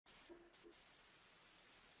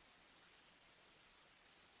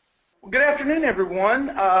Good afternoon, everyone.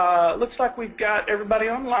 Looks like we've got everybody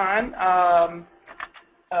online.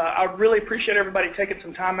 I really appreciate everybody taking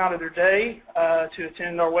some time out of their day to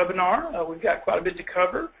attend our webinar. We've got quite a bit to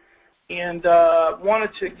cover, and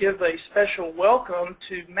wanted to give a special welcome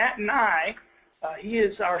to Matt Nye. He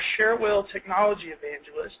is our Cherwell technology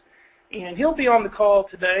evangelist, and he'll be on the call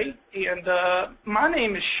today. And my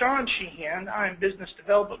name is Sean Sheehan. I'm business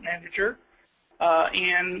development manager.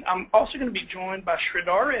 And I'm also going to be joined by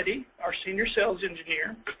Sridhar Reddy, our senior sales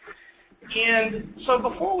engineer. And so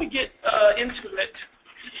before we get into it,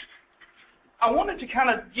 I wanted to kind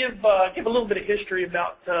of give a little bit of history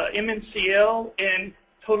about MNCL and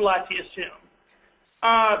Total ITSM.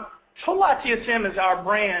 Total ITSM is our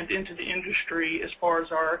brand into the industry as far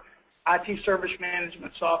as our IT service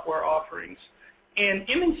management software offerings. And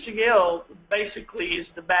MNCL basically is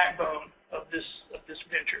the backbone of this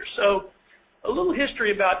venture. So a little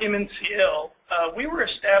history about MNCL. We were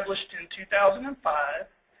established in 2005,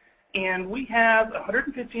 and we have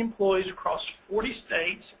 150 employees across 40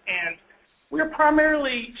 states, and we're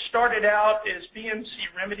primarily started out as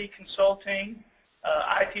BMC Remedy Consulting,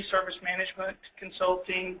 IT service management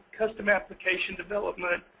consulting, custom application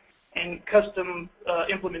development, and custom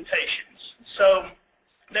implementations. So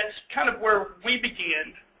that's kind of where we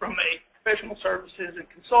began from a professional services and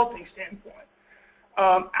consulting standpoint.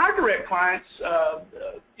 Our direct clients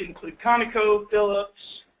include Conoco,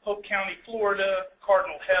 Phillips, Polk County, Florida,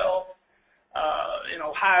 Cardinal Health, in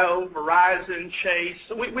Ohio, Verizon, Chase.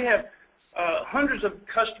 So we have hundreds of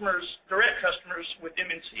customers, direct customers with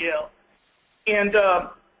MNCL. And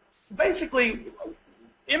basically,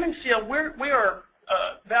 MNCL, we are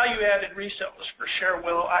value-added resellers for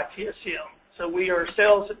Cherwell ITSM. So we are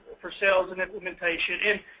sales and implementation.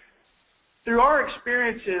 And through our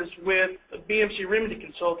experiences with BMC Remedy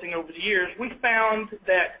Consulting over the years, we found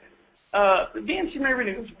that BMC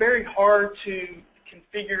Remedy was very hard to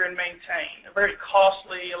configure and maintain, very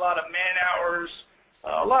costly, a lot of man hours,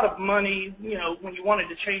 a lot of money, when you wanted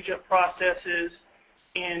to change up processes,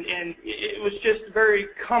 and it was just very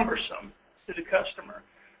cumbersome to the customer.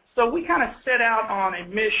 So we kind of set out on a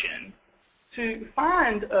mission to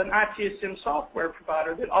find an ITSM software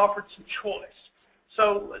provider that offered some choice.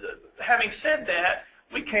 So having said that,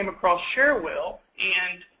 we came across Cherwell,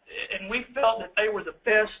 and we felt that they were the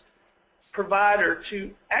best provider to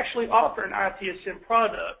actually offer an ITSM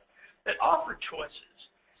product that offered choices.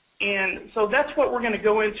 And so that's what we're going to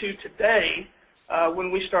go into today when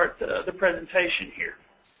we start the presentation here.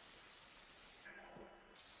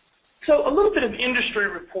 So a little bit of industry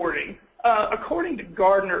reporting. According to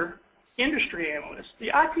Gartner industry analysts,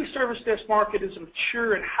 the IT service desk market is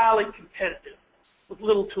mature and highly competitive, with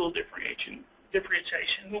little tool differentiation.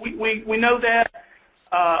 We know that.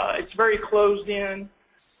 It's very closed in.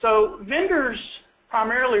 So vendors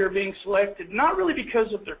primarily are being selected not really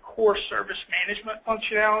because of their core service management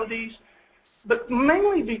functionalities, but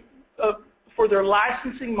mainly for their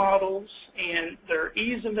licensing models and their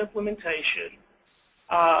ease of implementation,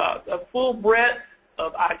 a full breadth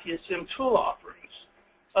of ITSM tool offerings.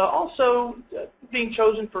 Also being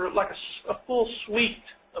chosen for like a full suite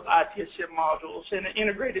of ITSM modules and an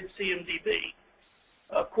integrated CMDB.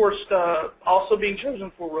 Of course, also being chosen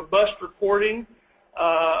for robust reporting,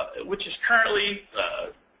 which is currently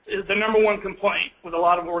is the #1 complaint with a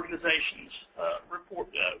lot of organizations.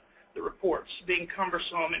 The reports being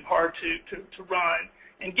cumbersome and hard to run,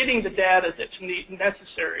 and getting the data that's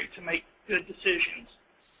necessary to make good decisions.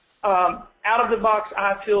 Out-of-the-box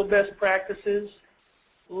ITIL best practices,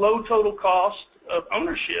 low total cost of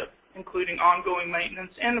ownership, including ongoing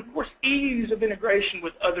maintenance, and of course ease of integration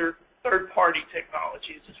with other third-party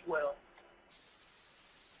technologies as well.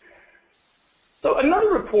 So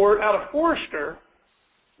another report out of Forrester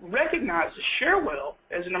recognizes Cherwell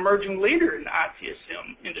as an emerging leader in the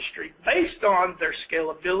ITSM industry based on their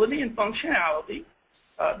scalability and functionality,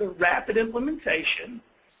 the rapid implementation,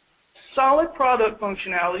 solid product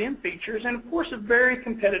functionality and features, and of course a very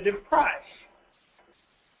competitive price.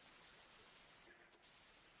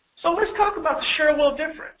 So let's talk about the Cherwell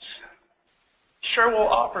difference. Cherwell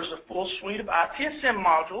offers a full suite of ITSM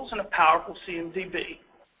modules and a powerful CMDB.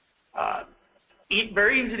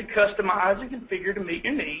 Very easy to customize and configure to meet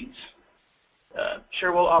your needs.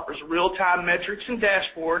 Cherwell offers real-time metrics and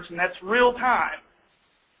dashboards, and that's real-time.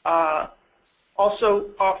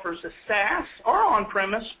 Also offers a SaaS or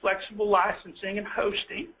on-premise flexible licensing and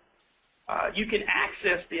hosting. You can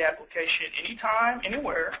access the application anytime,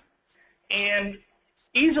 anywhere, and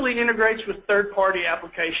easily integrates with third-party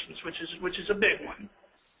applications, which is a big one.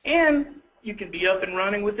 And you can be up and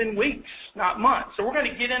running within weeks, not months. So we're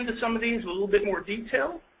going to get into some of these in a little bit more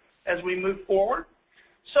detail as we move forward.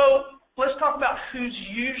 So let's talk about who's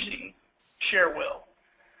using Cherwell.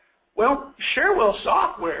 Well, Cherwell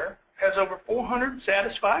software has over 400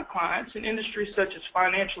 satisfied clients in industries such as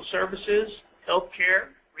financial services, healthcare,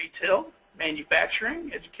 retail,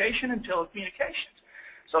 manufacturing, education, and telecommunications.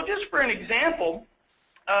 So just for an example,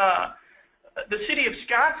 the city of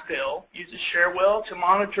Scottsdale uses Cherwell to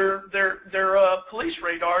monitor their police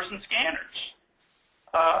radars and scanners.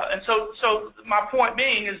 And so my point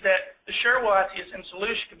being is that the Cherwell ITSM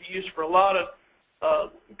solution can be used for a lot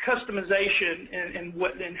of customization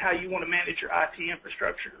in how you want to manage your IT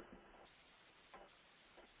infrastructure.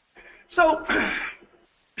 So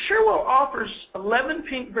Cherwell offers 11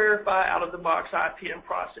 Pink Verify out-of-the-box ITM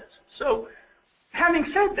processes. So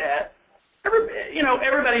having said that,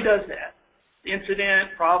 everybody does that.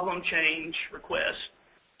 Incident, problem, change, request,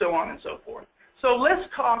 so on and so forth. So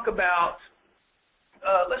let's talk about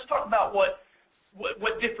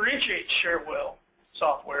what differentiates Cherwell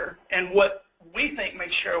software and what we think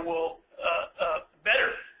makes Cherwell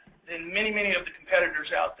better than many of the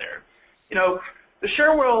competitors out there. The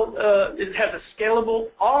Cherwell has a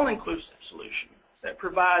scalable, all-inclusive solution that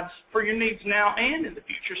provides for your needs now and in the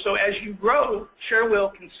future. So as you grow, Cherwell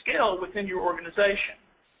can scale within your organization.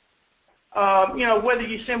 Whether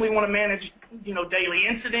you simply want to manage, daily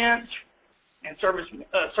incidents and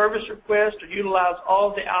service requests, or utilize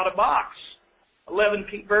all of the out-of-box 11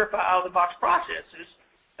 Pink Verify out-of-the-box processes,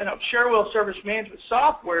 Cherwell Service Management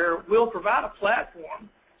software will provide a platform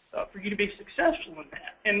for you to be successful in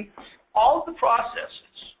that. And all of the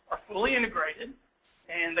processes are fully integrated,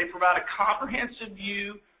 and they provide a comprehensive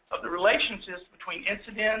view of the relationships between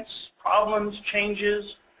incidents, problems,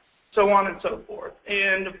 changes, so on and so forth.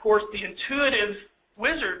 And of course, the intuitive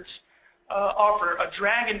wizards offer a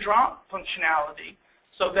drag and drop functionality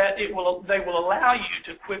so that they will allow you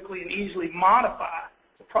to quickly and easily modify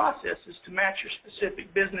the processes to match your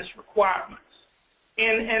specific business requirements.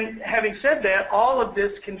 And having said that, all of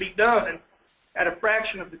this can be done at a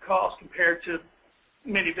fraction of the cost compared to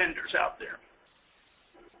many vendors out there.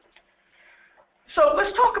 So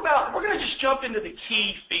let's talk about, we're going to just jump into the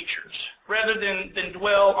key features rather than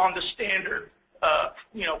dwell on the standard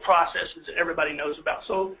processes that everybody knows about.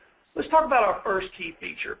 So let's talk about our first key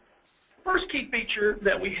feature. First key feature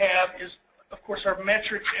that we have is, of course, our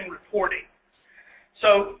metrics and reporting.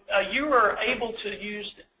 So you are able to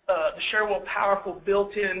use the Cherwell powerful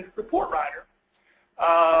built-in report writer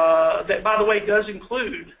that, by the way, does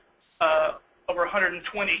include over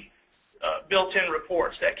 120 built-in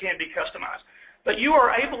reports that can be customized. But you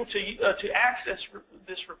are able to access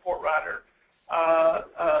this report writer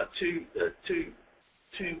to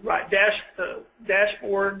write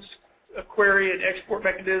dashboards, query and export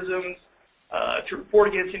mechanisms, to report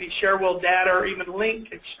against any Cherwell data, or even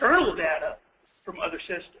link external data from other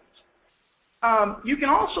systems. You can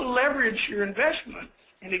also leverage your investments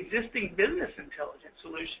in existing business intelligence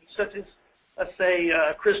solutions, such as, let's say,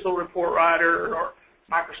 Crystal Report Writer or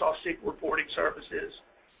Microsoft SQL reporting services.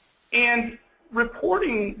 And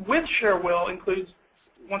reporting with Cherwell includes,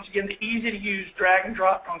 once again, the easy-to-use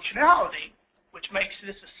drag-and-drop functionality, which makes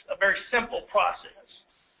this a very simple process.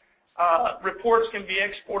 Reports can be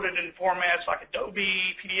exported in formats like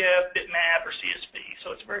Adobe, PDF, Bitmap, or CSV,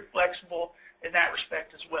 so it's very flexible in that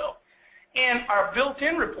respect as well. And our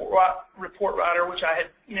built-in report writer, which I had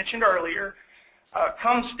mentioned earlier,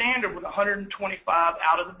 comes standard with 125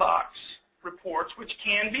 out-of-the-box reports, which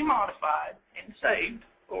can be modified and saved,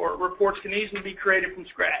 or reports can easily be created from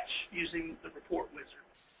scratch using the report wizard.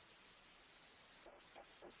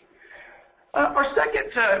 Our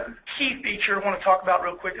second key feature I want to talk about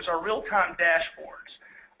real quick is our real-time dashboards.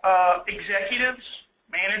 Executives,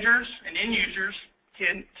 managers, and end users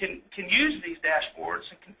can use these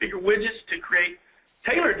dashboards and configure widgets to create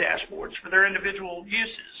tailored dashboards for their individual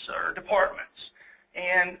uses or departments.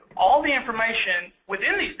 And all the information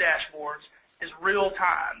within these dashboards is real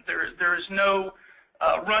time. There is no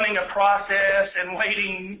running a process and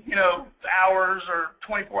waiting, hours or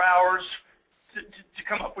 24 hours to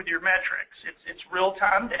come up with your metrics. It's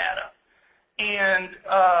real-time data. And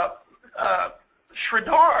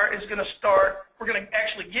Sridhar is going to start, we're going to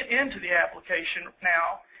actually get into the application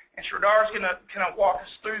now, and Sridhar is going to kind of walk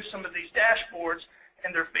us through some of these dashboards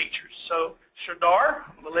and their features. So Sridhar,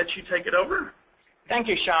 we'll let you take it over. Thank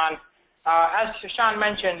you, Sean. As Sean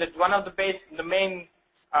mentioned, that one of the main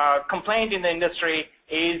complaint in the industry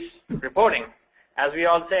is reporting. As we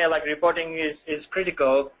all say, like, reporting is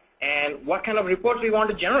critical, and what kind of reports we want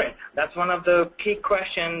to generate. That's one of the key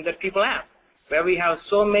questions that people ask, where we have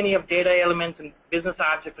so many of data elements and business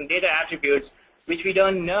objects and data attributes which we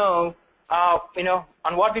don't know,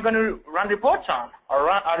 on what we're going to run reports on or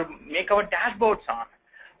make our dashboards on.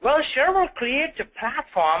 Well, Cherwell creates a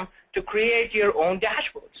platform to create your own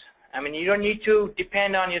dashboards. I mean, you don't need to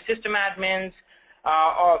depend on your system admins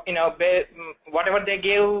or whatever they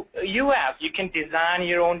give you as. You can design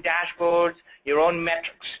your own dashboards, your own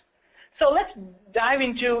metrics. So let's dive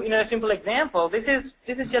into a simple example. This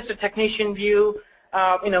is just a technician view.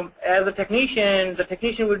 As a technician, the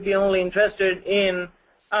technician would be only interested in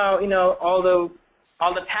all the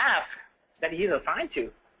tasks that he is assigned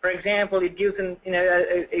to. For example, it gives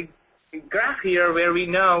a graph here where we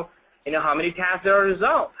know how many tasks are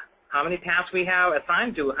resolved, how many tasks we have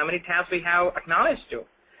assigned to, how many tasks we have acknowledged to.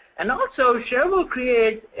 And also, Cherwell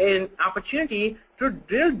creates an opportunity to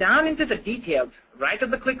drill down into the details, right at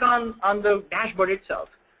the click on the dashboard itself.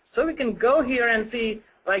 So we can go here and see,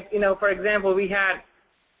 like, for example, we had,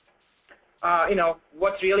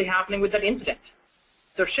 what's really happening with that incident.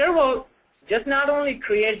 So Cherwell just not only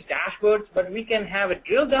creates dashboards, but we can have a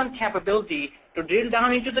drill down capability to drill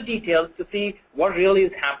down into the details to see what really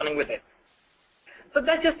is happening with it. So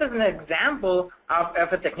that's just as an example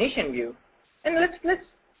of a technician view. And let's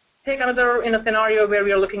take another scenario where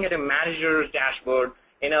we are looking at a manager's dashboard,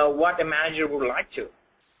 what a manager would like to.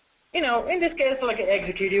 In this case, like an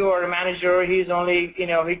executive or a manager, he's only,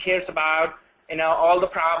 he cares about, all the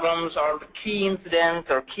problems or the key incidents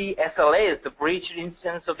or key SLAs, the breached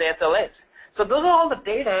instance of the SLAs. So those are all the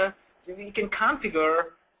data that you can configure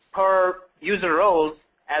per user roles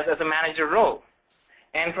as a manager role.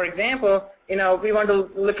 And for example, we want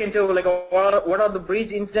to look into like what are the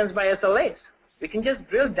breached incidents by SLAs. We can just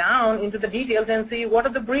drill down into the details and see what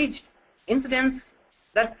are the breached incidents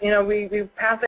that we pass